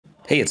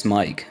Hey, it's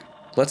Mike.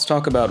 Let's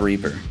talk about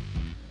Reaper.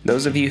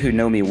 Those of you who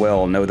know me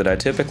well know that I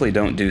typically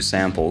don't do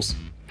samples.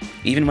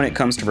 Even when it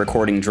comes to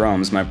recording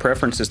drums, my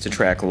preference is to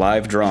track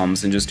live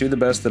drums and just do the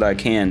best that I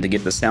can to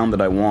get the sound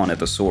that I want at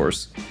the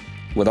source.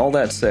 With all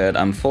that said,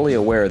 I'm fully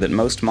aware that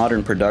most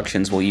modern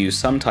productions will use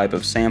some type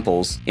of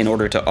samples in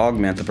order to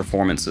augment the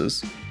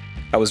performances.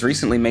 I was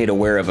recently made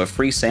aware of a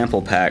free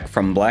sample pack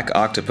from Black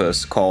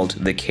Octopus called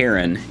the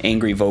Karen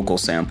Angry Vocal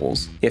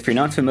Samples. If you're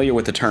not familiar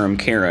with the term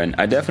Karen,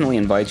 I definitely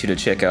invite you to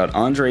check out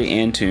Andre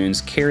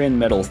Antunes' Karen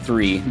Metal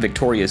 3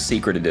 Victoria's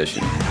Secret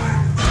Edition.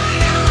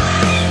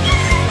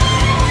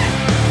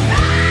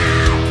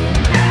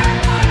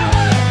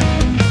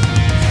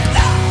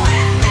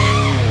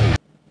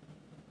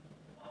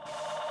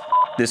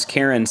 This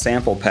Karen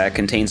sample pack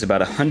contains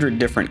about 100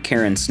 different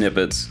Karen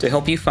snippets to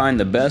help you find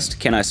the best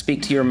 "can I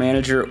speak to your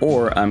manager"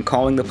 or "I'm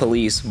calling the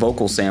police"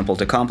 vocal sample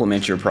to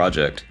complement your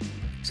project.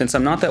 Since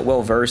I'm not that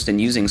well versed in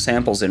using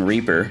samples in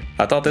Reaper,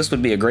 I thought this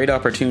would be a great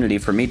opportunity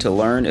for me to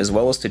learn as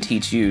well as to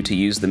teach you to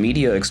use the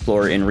Media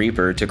Explorer in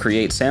Reaper to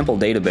create sample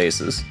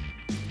databases.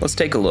 Let's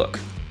take a look.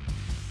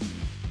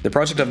 The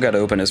project I've got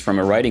open is from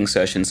a writing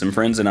session some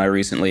friends and I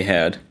recently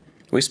had.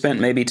 We spent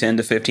maybe 10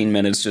 to 15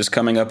 minutes just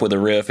coming up with a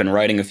riff and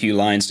writing a few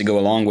lines to go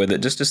along with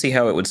it just to see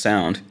how it would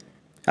sound.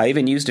 I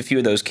even used a few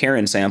of those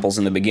Karen samples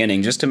in the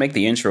beginning just to make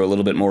the intro a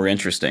little bit more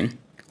interesting.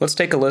 Let's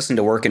take a listen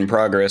to Work in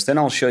Progress, then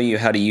I'll show you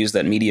how to use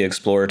that Media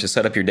Explorer to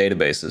set up your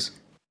databases.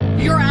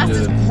 Your ass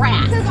is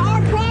crap. This is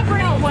our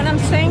property. No, what I'm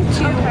saying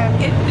to you,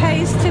 it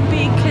pays to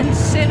be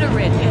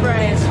considerate in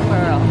this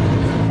world.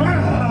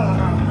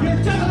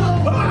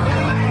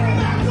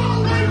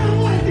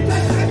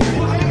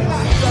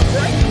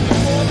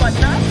 But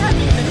not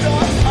having the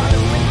dogs on a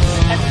leash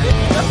and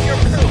picking up your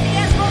poop.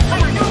 Yes, well,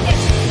 come on, don't get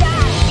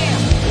bad here.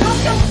 Don't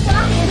go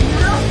fucking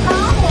no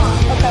problem.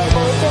 Okay,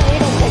 well, it's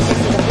illegal to take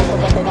pictures of people,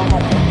 but they don't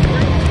have to.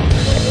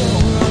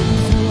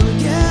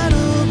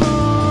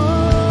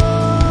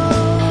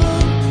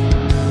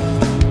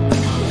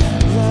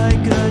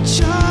 Like a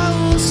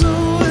child so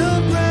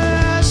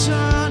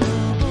impressionable.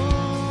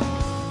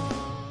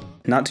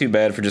 Not too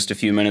bad for just a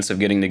few minutes of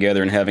getting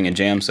together and having a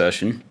jam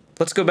session.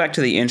 Let's go back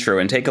to the intro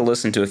and take a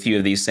listen to a few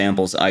of these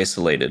samples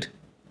isolated.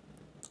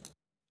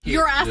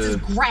 Your ass is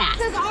grass.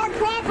 This is our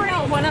property.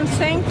 No, what I'm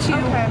saying to you,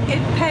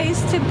 it pays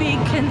to be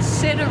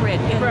considerate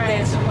in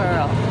this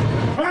world.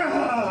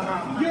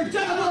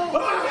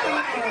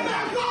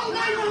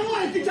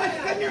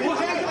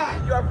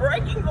 You're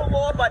breaking the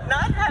law, but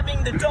not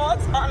having the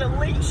dogs on a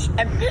leash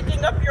and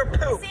picking up your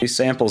poop. These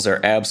samples are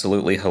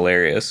absolutely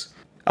hilarious.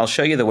 I'll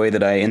show you the way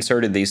that I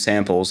inserted these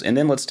samples, and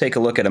then let's take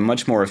a look at a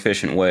much more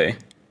efficient way.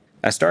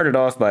 I started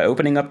off by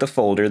opening up the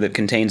folder that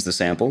contains the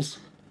samples.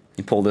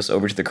 You pull this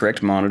over to the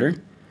correct monitor,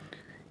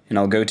 and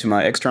I'll go to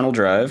my external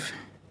drive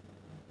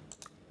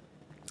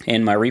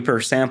and my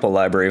Reaper sample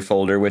library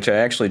folder, which I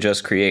actually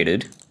just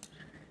created.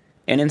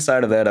 And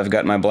inside of that I've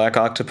got my Black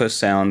Octopus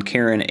Sound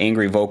Karen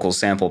Angry Vocals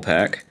sample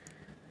pack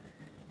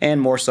and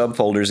more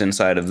subfolders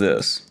inside of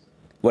this.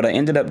 What I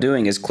ended up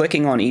doing is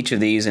clicking on each of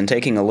these and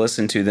taking a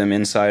listen to them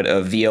inside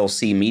of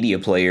VLC Media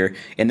Player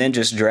and then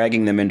just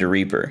dragging them into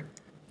Reaper.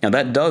 Now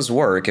that does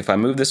work. If I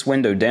move this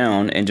window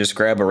down and just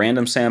grab a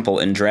random sample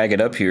and drag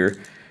it up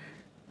here,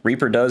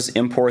 Reaper does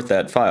import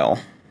that file.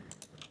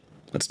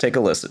 Let's take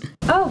a listen.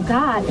 Oh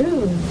God,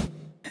 ooh.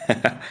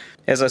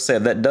 As I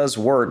said, that does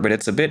work, but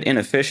it's a bit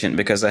inefficient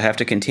because I have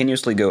to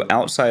continuously go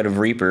outside of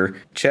Reaper,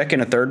 check in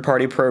a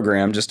third-party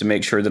program just to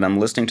make sure that I'm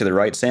listening to the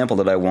right sample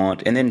that I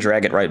want, and then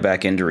drag it right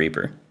back into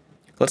Reaper.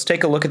 Let's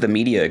take a look at the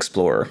Media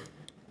Explorer.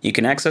 You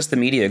can access the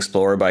Media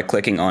Explorer by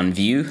clicking on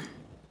View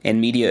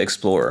and Media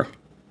Explorer.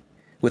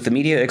 With the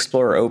Media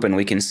Explorer open,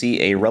 we can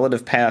see a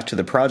relative path to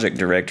the project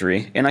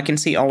directory, and I can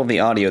see all of the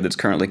audio that's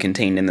currently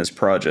contained in this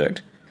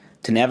project.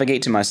 To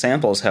navigate to my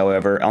samples,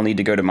 however, I'll need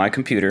to go to my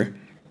computer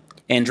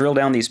and drill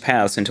down these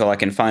paths until I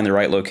can find the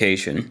right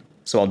location.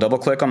 So I'll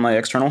double-click on my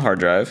external hard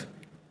drive,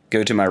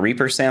 go to my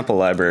Reaper sample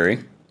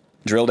library,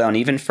 drill down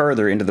even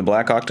further into the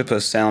Black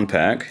Octopus Sound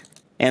Pack,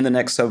 and the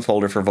next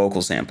subfolder for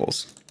vocal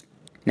samples.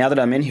 Now that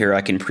I'm in here,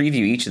 I can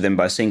preview each of them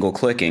by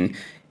single-clicking,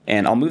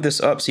 and I'll move this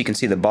up so you can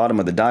see the bottom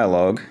of the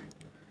dialog.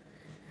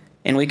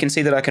 And we can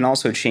see that I can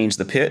also change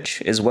the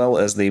pitch as well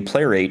as the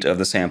play rate of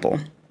the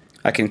sample.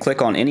 I can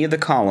click on any of the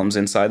columns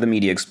inside the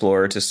Media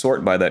Explorer to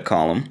sort by that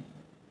column.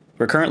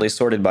 We're currently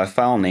sorted by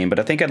file name, but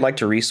I think I'd like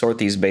to resort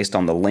these based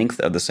on the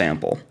length of the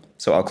sample.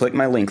 So I'll click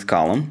my length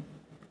column.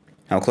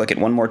 I'll click it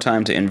one more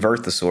time to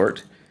invert the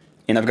sort,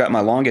 and I've got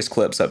my longest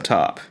clips up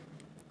top.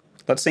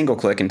 Let's single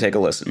click and take a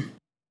listen.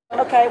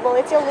 Okay, well,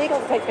 it's illegal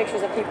to take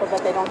pictures of people,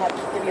 but they don't have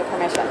to give you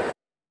permission.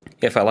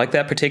 If I like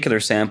that particular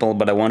sample,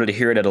 but I wanted to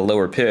hear it at a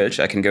lower pitch,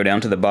 I can go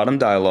down to the bottom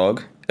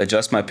dialog,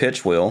 adjust my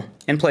pitch wheel,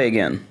 and play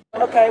again.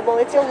 Okay, well,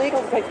 it's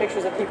illegal to take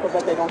pictures of people,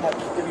 but they don't have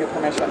to give you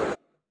permission.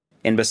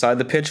 And beside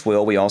the pitch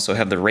wheel, we also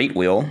have the rate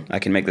wheel. I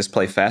can make this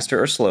play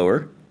faster or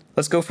slower.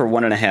 Let's go for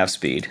 1.5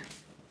 speed.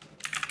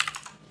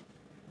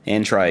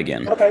 And try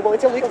again. Okay, well,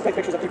 it's illegal to take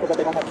pictures of people, but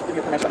they don't have to give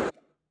you permission.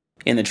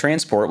 In the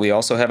transport, we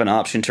also have an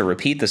option to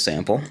repeat the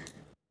sample.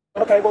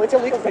 Okay, Okay, well, it's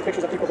illegal to take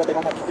pictures of people that they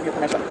don't have your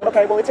permission.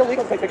 Okay, well, it's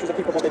illegal to take pictures of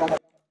people that they don't have.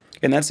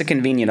 And that's a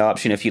convenient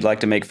option if you'd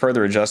like to make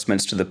further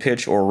adjustments to the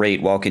pitch or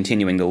rate while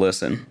continuing to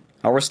listen.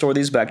 I'll restore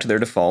these back to their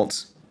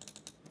defaults.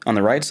 On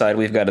the right side,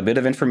 we've got a bit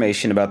of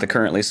information about the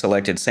currently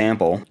selected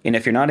sample, and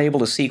if you're not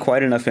able to see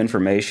quite enough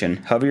information,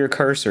 hover your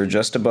cursor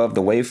just above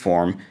the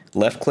waveform,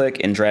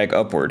 left-click, and drag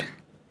upward.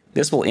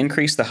 This will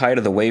increase the height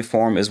of the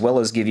waveform as well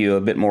as give you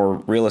a bit more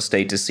real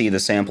estate to see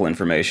the sample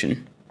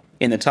information.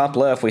 In the top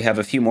left, we have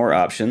a few more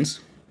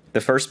options. The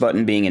first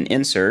button being an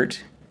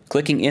insert.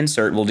 Clicking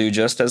insert will do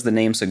just as the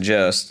name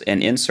suggests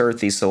and insert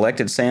the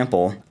selected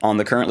sample on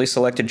the currently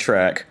selected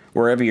track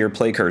wherever your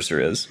play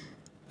cursor is.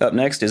 Up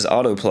next is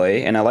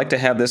autoplay, and I like to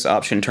have this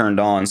option turned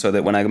on so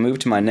that when I move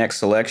to my next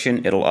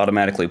selection, it'll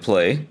automatically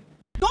play.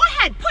 Go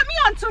ahead, put me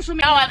on social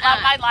media. No, I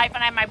love my life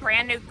and I have my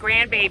brand new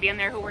grandbaby in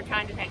there who we're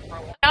trying to take for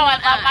a walk. No,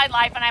 I love my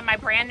life and I have my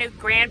brand new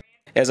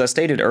As I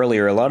stated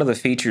earlier, a lot of the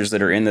features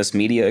that are in this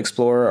Media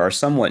Explorer are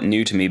somewhat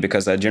new to me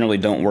because I generally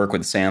don't work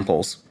with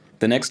samples.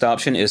 The next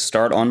option is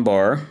Start on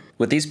Bar.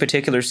 With these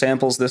particular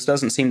samples, this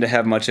doesn't seem to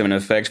have much of an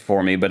effect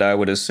for me, but I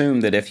would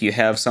assume that if you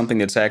have something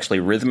that's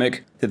actually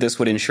rhythmic, that this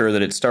would ensure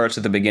that it starts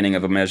at the beginning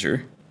of a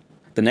measure.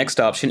 The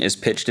next option is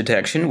Pitch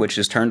Detection, which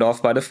is turned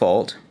off by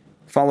default,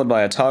 followed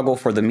by a toggle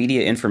for the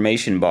Media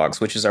Information box,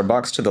 which is our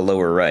box to the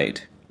lower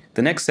right.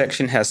 The next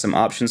section has some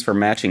options for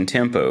matching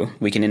tempo.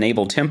 We can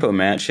enable tempo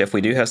match if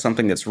we do have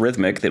something that's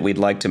rhythmic that we'd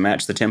like to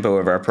match the tempo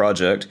of our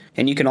project,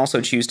 and you can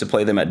also choose to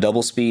play them at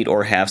double speed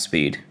or half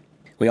speed.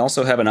 We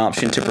also have an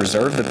option to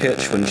preserve the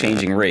pitch when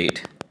changing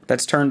rate.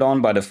 That's turned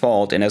on by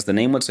default and, as the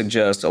name would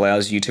suggest,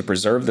 allows you to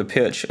preserve the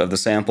pitch of the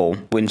sample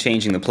when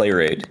changing the play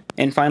rate.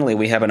 And finally,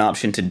 we have an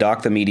option to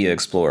dock the Media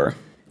Explorer.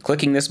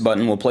 Clicking this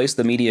button will place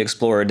the Media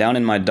Explorer down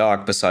in my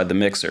dock beside the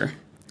mixer.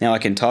 Now I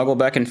can toggle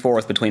back and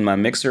forth between my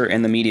mixer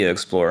and the Media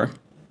Explorer.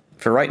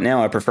 For right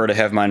now, I prefer to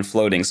have mine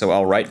floating, so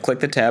I'll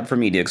right-click the tab for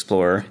Media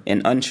Explorer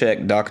and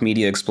uncheck Dock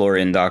Media Explorer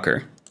in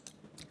Docker.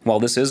 While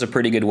this is a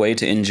pretty good way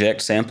to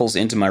inject samples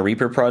into my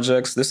Reaper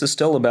projects, this is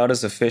still about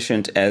as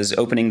efficient as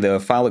opening the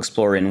File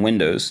Explorer in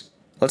Windows.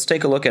 Let's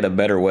take a look at a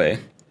better way.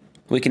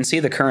 We can see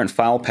the current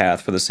file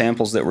path for the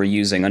samples that we're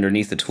using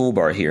underneath the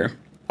toolbar here.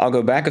 I'll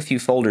go back a few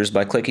folders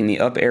by clicking the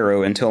up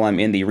arrow until I'm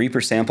in the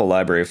Reaper Sample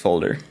Library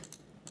folder.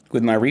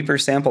 With my Reaper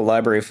Sample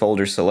Library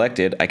folder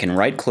selected, I can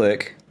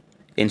right-click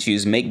and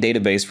choose Make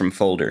Database from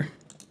Folder.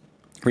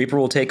 Reaper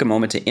will take a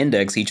moment to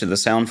index each of the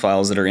sound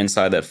files that are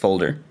inside that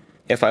folder.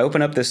 If I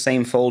open up this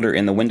same folder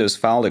in the Windows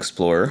File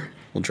Explorer,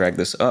 we'll drag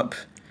this up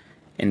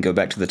and go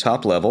back to the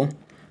top level,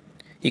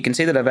 you can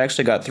see that I've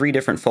actually got 3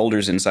 different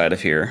folders inside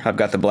of here. I've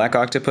got the Black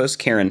Octopus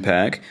Karen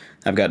Pack,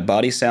 I've got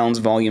Body Sounds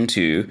Volume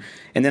 2,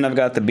 and then I've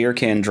got the Beer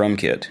Can Drum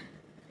Kit.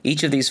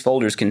 Each of these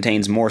folders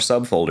contains more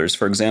subfolders.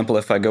 For example,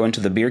 if I go into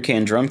the Beer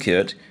Can Drum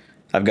Kit,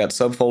 I've got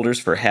subfolders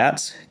for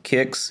hats,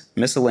 kicks,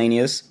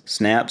 miscellaneous,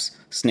 snaps,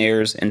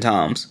 snares, and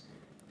toms.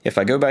 If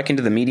I go back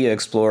into the Media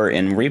Explorer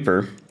in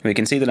Reaper, we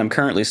can see that I'm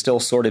currently still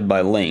sorted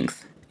by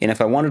length. And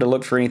if I wanted to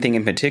look for anything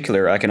in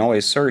particular, I can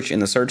always search in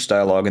the search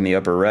dialog in the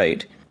upper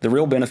right. The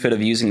real benefit of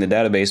using the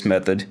database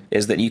method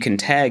is that you can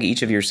tag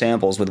each of your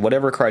samples with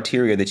whatever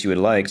criteria that you would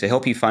like to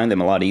help you find them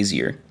a lot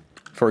easier.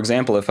 For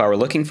example, if I were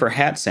looking for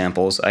hat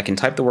samples, I can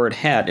type the word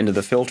hat into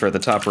the filter at the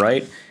top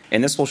right,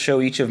 and this will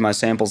show each of my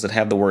samples that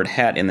have the word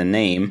hat in the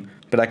name,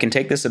 but I can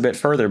take this a bit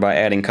further by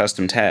adding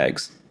custom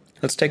tags.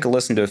 Let's take a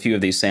listen to a few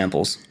of these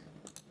samples.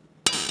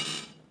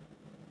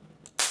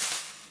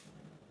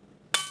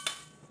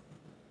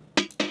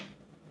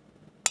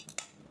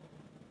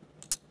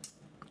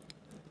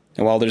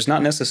 And while there's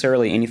not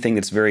necessarily anything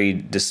that's very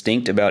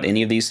distinct about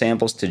any of these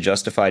samples to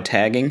justify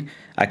tagging,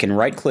 I can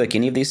right-click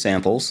any of these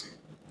samples,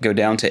 go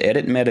down to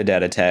Edit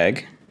Metadata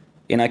tag,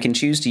 and I can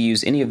choose to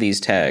use any of these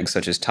tags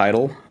such as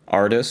title,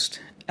 artist,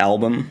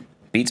 album,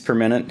 beats per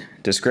minute,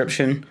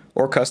 description,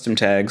 or custom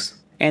tags,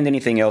 and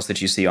anything else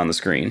that you see on the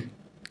screen.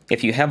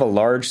 If you have a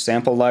large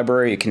sample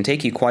library, it can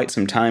take you quite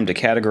some time to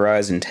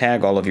categorize and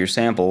tag all of your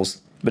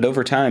samples, but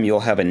over time you'll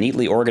have a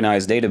neatly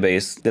organized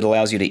database that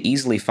allows you to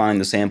easily find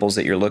the samples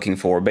that you're looking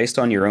for based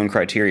on your own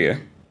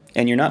criteria.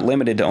 And you're not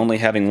limited to only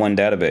having one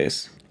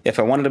database. If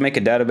I wanted to make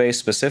a database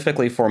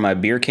specifically for my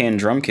Beer Can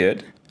Drum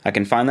Kit, I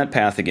can find that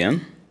path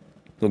again.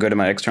 We'll go to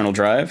my external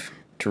drive,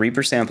 to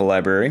Reaper Sample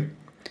Library,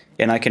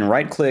 and I can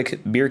right-click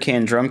Beer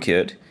Can Drum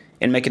Kit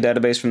and make a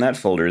database from that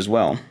folder as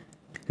well.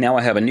 Now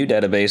I have a new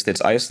database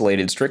that's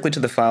isolated strictly to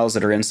the files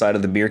that are inside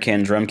of the Beer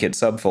Can Drum Kit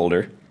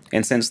subfolder,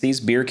 and since these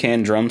Beer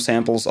Can Drum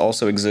samples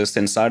also exist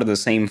inside of the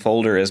same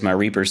folder as my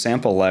Reaper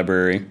Sample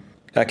Library,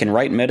 I can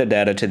write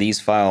metadata to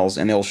these files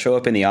and they'll show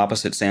up in the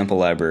opposite sample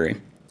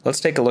library. Let's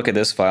take a look at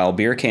this file,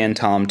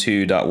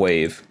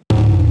 beercantom2.wave.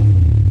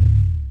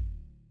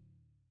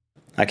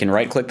 I can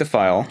right-click the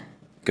file,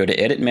 go to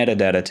Edit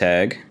Metadata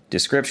tag,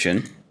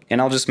 Description, and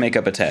I'll just make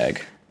up a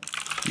tag,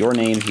 your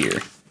name here,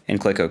 and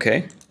click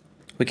OK.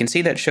 We can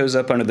see that shows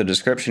up under the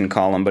description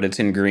column, but it's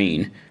in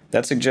green.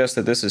 That suggests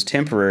that this is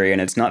temporary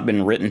and it's not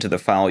been written to the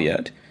file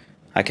yet.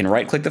 I can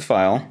right-click the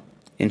file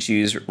and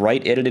choose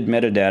Write Edited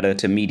Metadata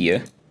to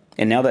Media,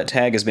 and now that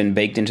tag has been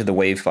baked into the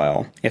WAV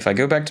file. If I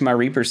go back to my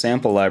Reaper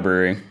sample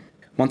library,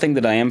 one thing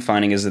that I am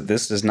finding is that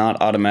this does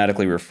not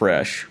automatically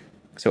refresh.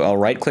 So I'll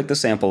right-click the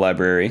sample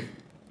library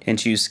and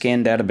choose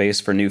Scan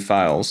Database for new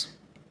files,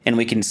 and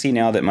we can see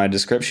now that my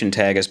description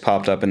tag has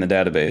popped up in the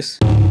database.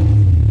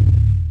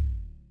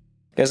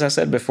 As I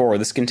said before,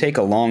 this can take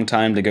a long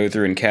time to go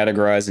through and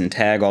categorize and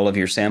tag all of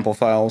your sample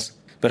files,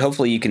 but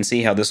hopefully you can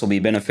see how this will be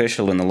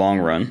beneficial in the long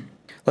run.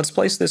 Let's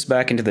place this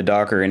back into the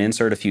Docker and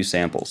insert a few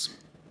samples.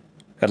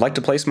 I'd like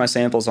to place my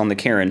samples on the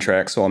Karen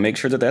track, so I'll make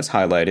sure that that's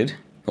highlighted.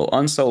 We'll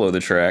unsolo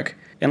the track,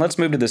 and let's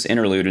move to this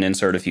interlude and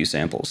insert a few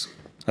samples.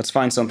 Let's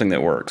find something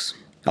that works.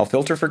 I'll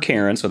filter for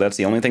Karen, so that's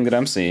the only thing that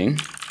I'm seeing.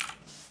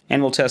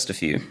 And we'll test a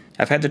few.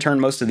 I've had to turn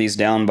most of these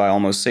down by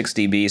almost 6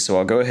 dB, so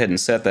I'll go ahead and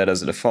set that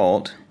as a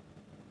default.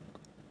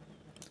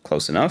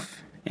 Close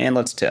enough. And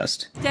let's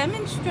test.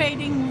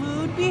 Demonstrating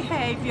lewd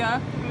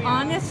behavior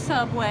on a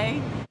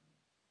subway.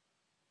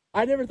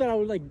 I never thought I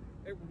would like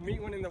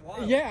meet one in the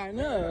wild. Yeah, I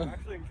know.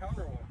 Actually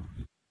encounter one.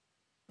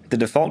 The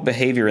default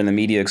behavior in the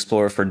Media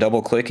Explorer for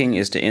double-clicking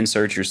is to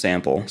insert your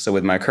sample. So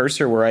with my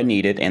cursor where I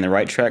need it and the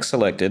right track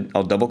selected,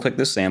 I'll double-click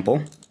this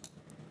sample,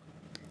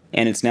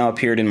 and it's now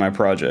appeared in my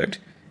project.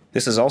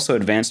 This has also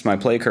advanced my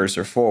play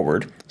cursor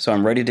forward, so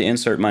I'm ready to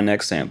insert my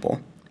next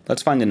sample.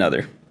 Let's find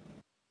another.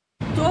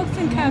 Dogs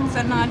and cats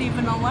are not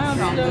even allowed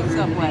on the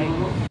subway.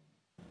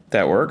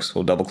 That works.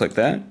 We'll double-click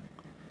that.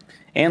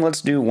 And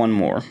let's do one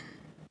more.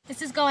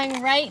 This is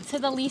going right to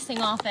the leasing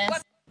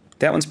office.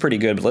 That one's pretty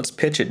good, but let's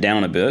pitch it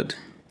down a bit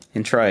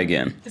and try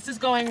again. This is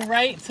going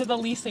right to the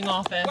leasing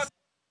office. I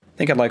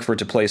think I'd like for it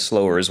to play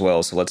slower as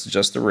well, so let's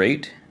adjust the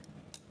rate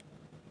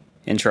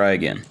and try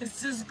again.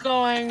 This is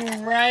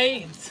going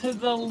right to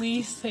the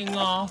leasing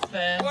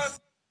office.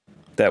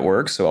 That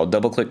works, so I'll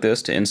double-click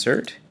this to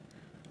insert.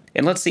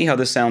 And let's see how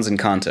this sounds in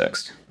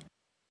context.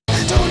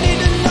 Don't need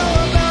to know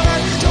about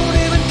it, don't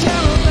even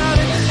care about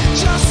it.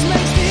 Just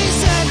makes me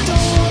sad,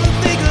 don't wanna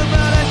think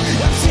about it.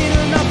 I've seen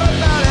enough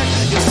about it.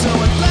 You're so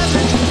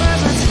unpleasant,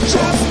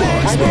 just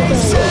makes me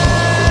sad.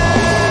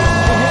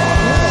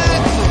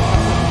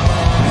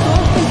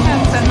 Dogs and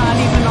cats are not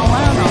even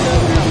allowed on the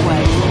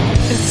subway.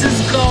 This is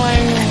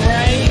going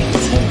right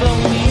to the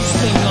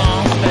leasing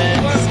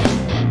office.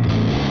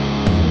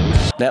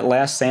 That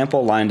last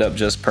sample lined up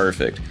just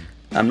perfect.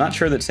 I'm not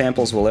sure that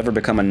samples will ever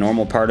become a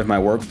normal part of my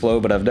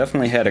workflow, but I've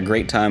definitely had a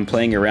great time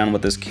playing around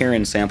with this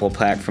Karen sample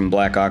pack from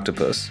Black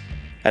Octopus.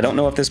 I don't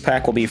know if this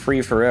pack will be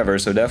free forever,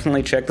 so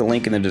definitely check the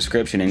link in the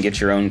description and get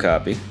your own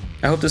copy.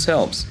 I hope this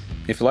helps.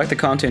 If you like the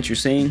content you're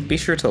seeing, be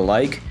sure to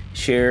like,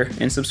 share,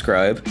 and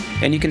subscribe,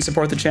 and you can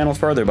support the channel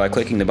further by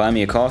clicking the Buy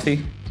Me a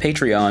Coffee,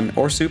 Patreon,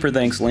 or Super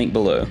Thanks link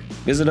below.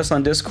 Visit us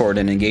on Discord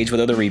and engage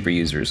with other Reaper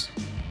users.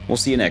 We'll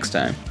see you next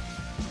time.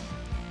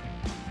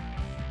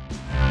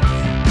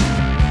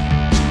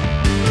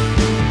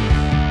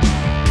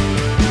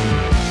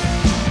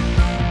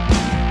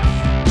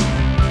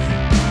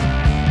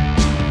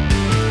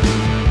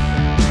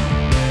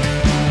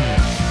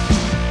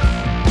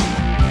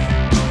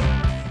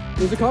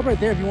 There's a cop right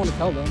there if you want to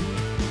tell them.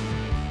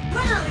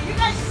 Literally, you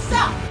guys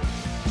suck.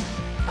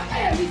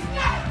 Okay, he's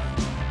not.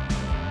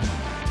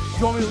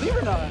 You want me to leave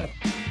or not?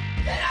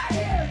 Get out of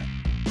here.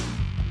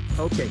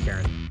 Okay,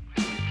 Karen.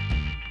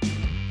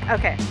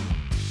 Okay.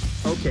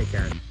 Okay,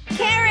 Karen.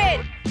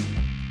 Karen!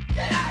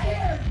 Get out of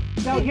here.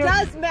 Now, It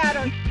does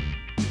matter.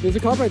 There's a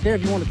cop right there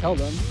if you want to tell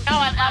them. Oh,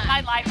 I love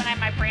my life and I have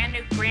my brand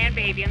new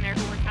grandbaby in there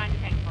who we're trying to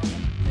take for me.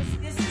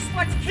 This is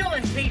what's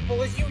killing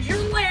people, is you're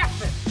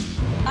laughing.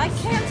 I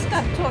can't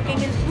stop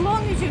talking as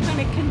long as you're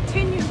going to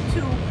continue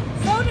to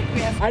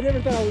photograph. I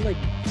never thought I would like.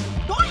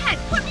 Go ahead,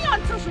 put me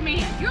on social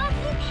media. You're a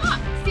little pop.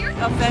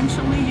 Seriously.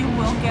 Eventually you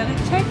will get a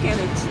ticket.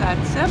 It's that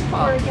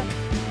simple.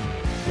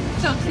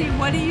 So see,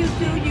 what do? You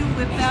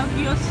without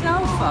your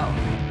cell phone?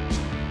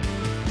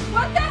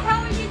 What the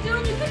hell are you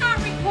doing? You cannot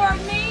record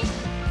me.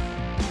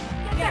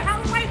 Get the hell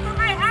away from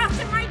my house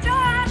and my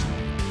dog.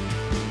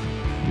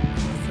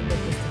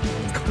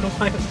 It's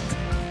going to